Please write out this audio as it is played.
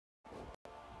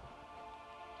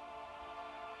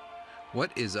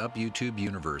What is up, YouTube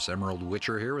universe? Emerald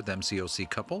Witcher here with MCOC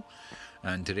Couple.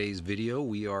 In today's video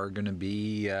we are going to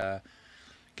be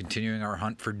continuing our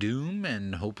hunt for Doom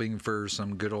and hoping for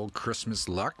some good old Christmas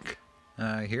luck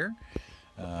here.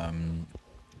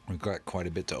 We've got quite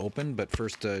a bit to open, but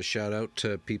first shout out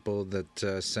to people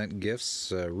that sent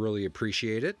gifts. Really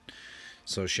appreciate it.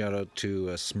 So shout out to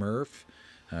Smurf,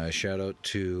 shout out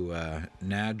to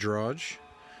Nadroj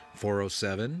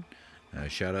 407,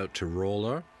 shout out to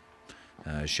Rolla,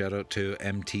 shout out to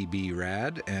MTB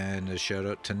Rad, and a shout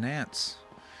out to Nance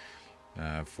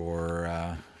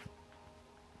for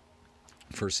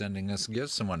sending us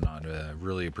gifts and whatnot.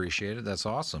 Really appreciate it. That's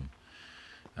awesome.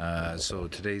 So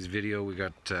today's video, we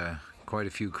got quite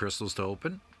a few crystals to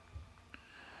open.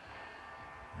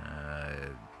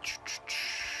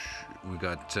 We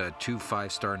got 2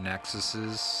 5-star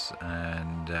Nexuses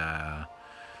and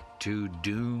 2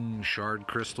 Doom Shard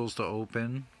crystals to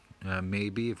open.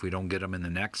 Maybe if we don't get them in the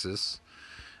Nexus,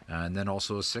 and then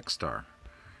also a 6-star.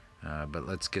 But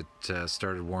let's get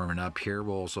started warming up here.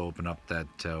 We'll also open up that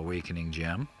Awakening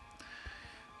Gem,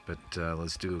 but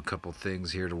let's do a couple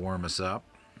things here to warm us up.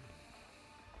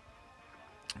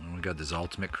 And we got this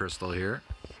Ultimate Crystal here.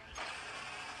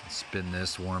 Spin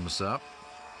this, warm us up.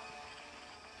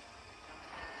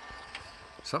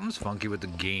 Something's funky with the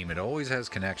game. It always has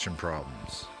connection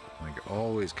problems, like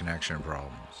always connection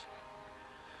problems.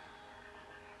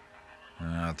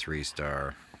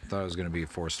 3-star. Thought it was going to be a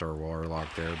 4-star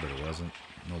Warlock there, but it wasn't.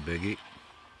 No biggie.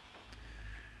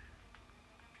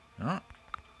 Oh,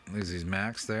 there's these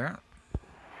Max there.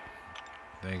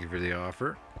 Thank you for the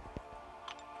offer.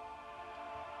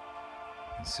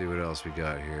 Let's see what else we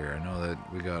got here. I know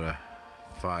that we got a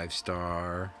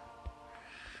 5-star.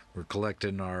 We're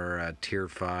collecting our tier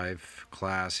 5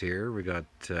 class here. We got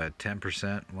 10%,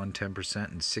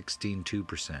 110%, and 16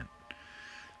 2%.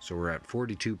 So we're at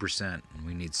 42%, and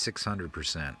we need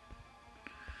 600%.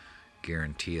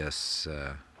 Guarantee us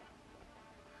a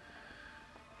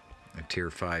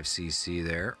tier 5 CC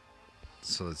there.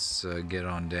 So let's get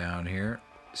on down here.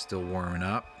 Still warming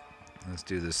up. Let's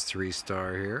do this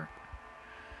 3-star here.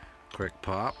 Quick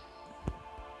pop.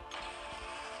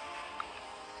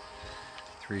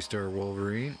 3-star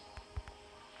Wolverine.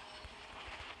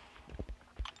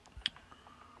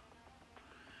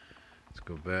 Let's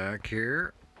go back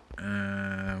here.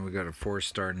 We got a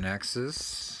 4-star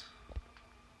Nexus.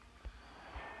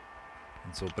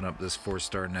 Let's open up this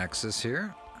 4-star Nexus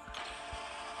here.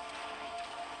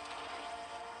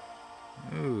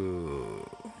 Ooh.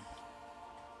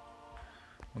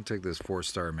 I'll take this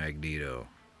 4-star Magneto.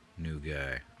 New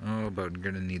guy. Oh, but I'm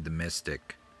gonna need the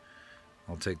Mystic.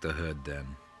 I'll take the hood then.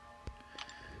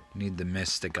 Need the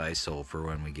Mystic ISO for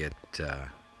when we get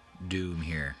Doom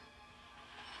here.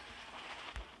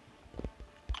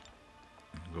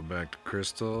 Go back to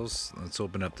crystals. Let's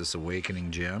open up this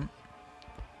Awakening Gem.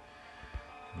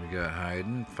 We got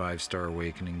Haydn, 5-star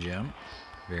Awakening Gem.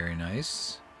 Very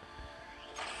nice.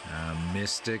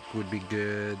 Mystic would be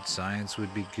good. Science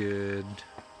would be good.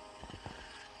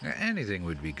 Anything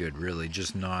would be good, really.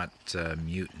 Just not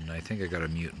Mutant. I think I got a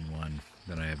Mutant one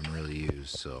that I haven't really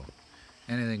used, so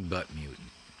anything but Mutant.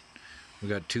 We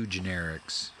got 2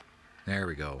 generics. There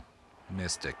we go.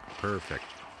 Mystic. Perfect.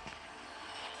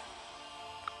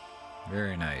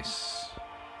 Very nice.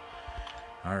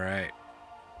 Alright.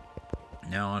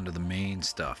 Now on to the main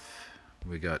stuff.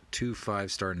 We got 2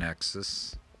 5-star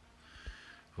Nexus.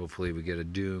 Hopefully we get a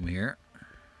Doom here.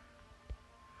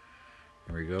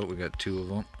 There we go. We got 2 of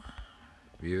them.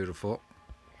 Beautiful.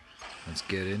 Let's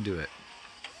get into it.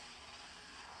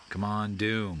 Come on,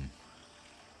 Doom.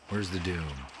 Where's the Doom?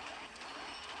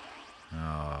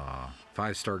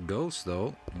 5-star Ghost,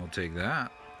 though. We'll take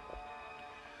that.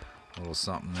 A little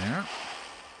something there.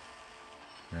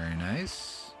 Very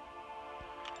nice.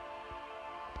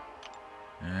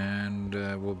 And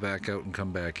we'll back out and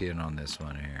come back in on this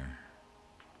one here.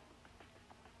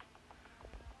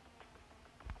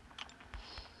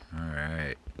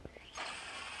 Alright.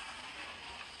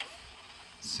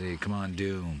 Let's see. Come on,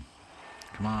 Doom.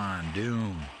 Come on,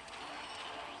 Doom.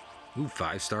 Ooh,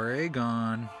 5-star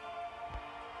Aegon.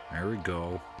 There we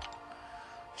go.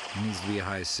 It needs to be a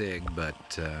high sig,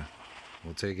 but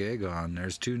we'll take Aegon.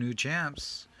 There's 2 new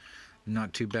champs.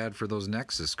 Not too bad for those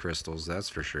Nexus crystals, that's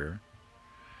for sure.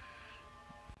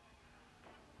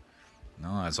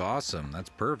 No, that's awesome. That's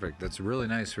perfect. That's really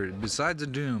nice. Besides the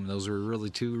Doom, those were really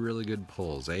 2 really good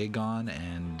pulls. Aegon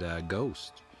and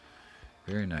Ghost.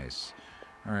 Very nice.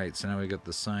 Alright, so now we got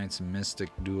the Science and Mystic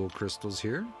dual crystals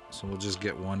here. So we'll just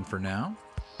get 1 for now.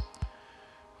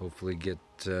 Hopefully get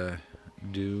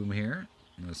Doom here.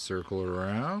 I'm going to circle it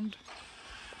around.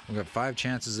 We got 5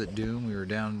 chances at Doom. We were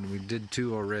down, we did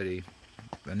 2 already.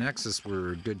 The Nexus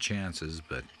were good chances,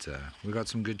 but we got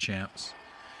some good champs.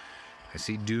 I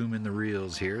see Doom in the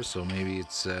reels here, so maybe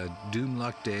it's Doom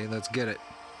luck day. Let's get it.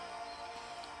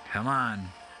 Come on.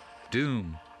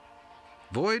 Doom.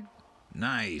 Void?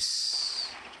 Nice.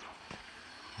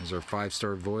 There's our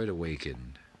 5-star Void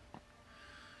awakened.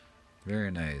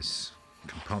 Very nice.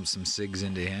 Can pump some SIGs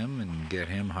into him and get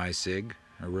him high SIG.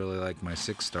 I really like my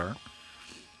 6-star.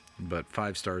 But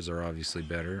 5 stars are obviously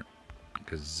better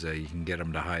because you can get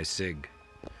them to high SIG.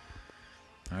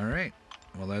 Alright.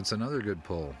 Well, that's another good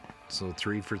pull. So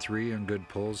 3 for 3 on good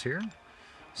pulls here.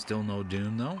 Still no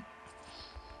Doom though.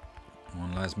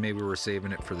 One last, maybe we're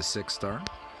saving it for the 6-star.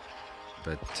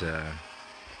 But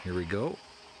here we go.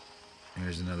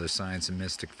 Here's another Science and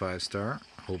Mystic 5-star.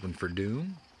 Hoping for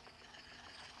Doom.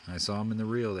 I saw him in the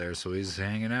reel there, so he's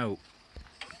hanging out.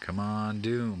 Come on,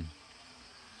 Doom.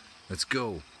 Let's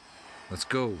go. Let's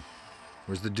go.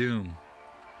 Where's the Doom?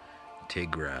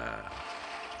 Tigra.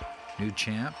 New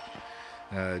champ.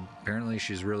 Apparently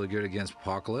she's really good against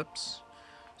Apocalypse.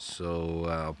 So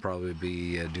I'll probably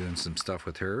be doing some stuff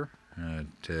with her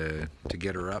to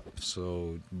get her up.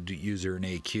 So use her in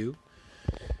AQ.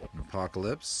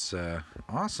 Apocalypse.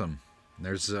 Awesome.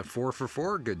 There's 4 for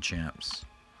 4 good champs.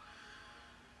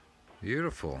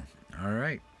 Beautiful.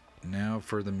 Alright. Now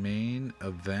for the main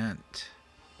event.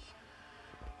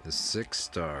 The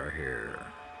 6-star here.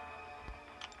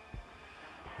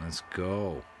 Let's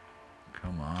go.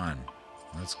 Come on.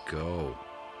 Let's go.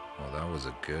 Well, that was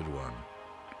a good one.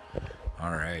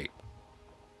 Alright.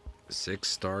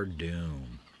 6-star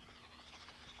Doom.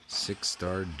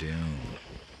 6-star Doom.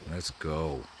 Let's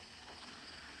go.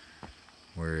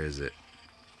 Where is it?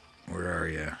 Where are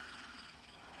you?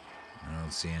 I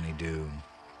don't see any Doom.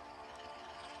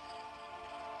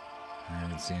 I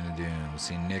haven't seen a Doom. I've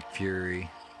seen Nick Fury,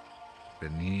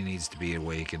 but he needs to be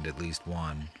awakened at least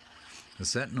one. The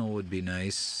Sentinel would be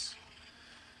nice.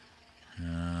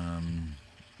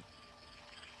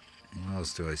 What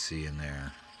else do I see in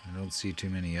there? I don't see too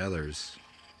many others.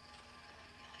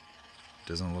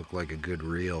 Doesn't look like a good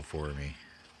reel for me.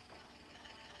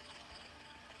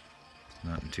 It's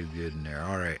nothing too good in there.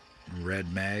 Alright,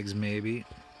 Red Mags maybe.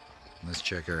 Let's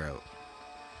check her out.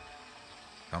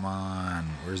 Come on,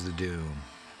 where's the Doom?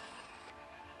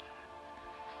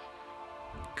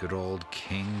 Good old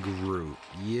King Groot.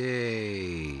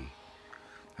 Yay!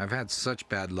 I've had such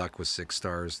bad luck with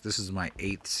 6-stars. This is my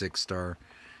 8th 6-star.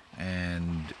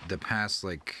 And the past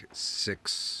like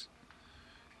 6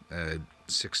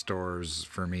 stars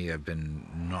for me have been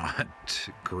not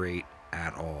great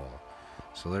at all.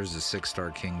 So there's a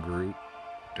 6-star King Groot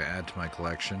to add to my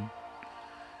collection.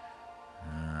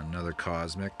 Another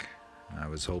Cosmic. I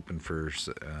was hoping for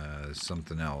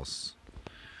something else.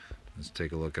 Let's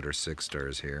take a look at our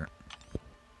 6-stars here.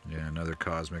 Yeah, another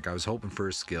Cosmic. I was hoping for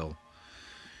a skill.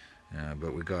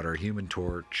 But we got our Human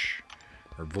Torch,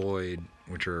 our Void,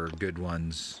 which are good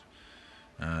ones.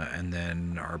 And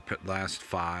then our last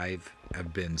 5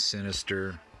 have been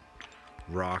Sinister,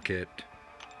 Rocket,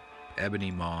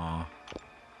 Ebony Maw,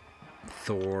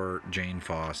 Thor, Jane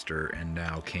Foster, and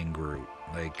now King Groot.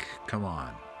 Like, come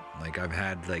on. Like, I've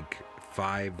had like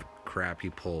 5 crappy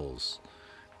pulls.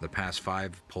 The past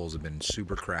 5 pulls have been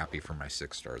super crappy for my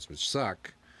 6-stars, which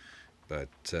suck. But,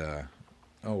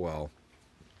 oh well.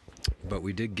 But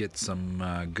we did get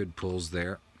some good pulls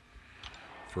there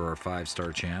for our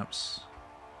 5-star champs.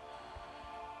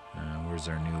 Where's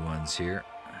our new ones here?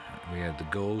 We had the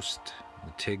Ghost,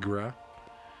 the Tigra,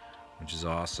 which is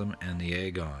awesome, and the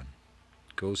Aegon.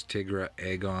 Ghost, Tigra,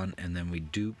 Aegon, and then we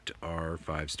duped our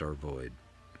 5-star Void,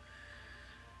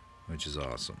 which is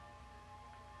awesome.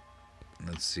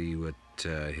 Let's see what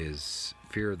his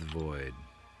Fear of the Void.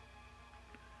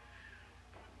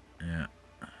 Yeah.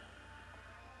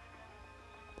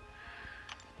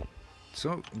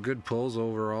 So, good pulls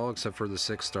overall, except for the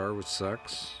 6-star, which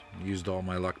sucks. Used all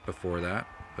my luck before that.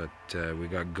 But we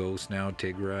got Ghost now,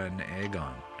 Tigra, and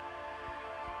Aegon.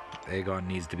 Aegon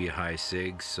needs to be high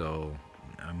SIG, so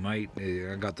I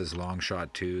got this long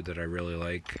shot too that I really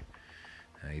like.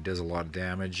 He does a lot of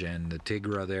damage, and the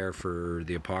Tigra there for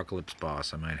the Apocalypse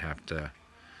boss I might have to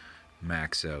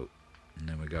max out. And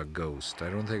then we got Ghost. I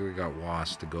don't think we got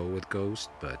Wasp to go with Ghost,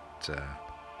 but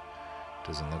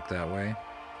doesn't look that way.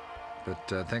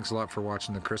 But thanks a lot for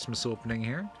watching the Christmas opening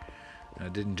here. I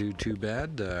didn't do too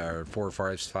bad. Our 4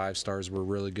 or 5 stars were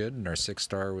really good, and our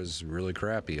 6-star was really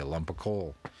crappy, a lump of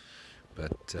coal.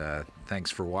 But thanks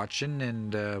for watching,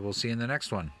 and we'll see you in the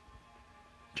next one.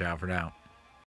 Ciao for now.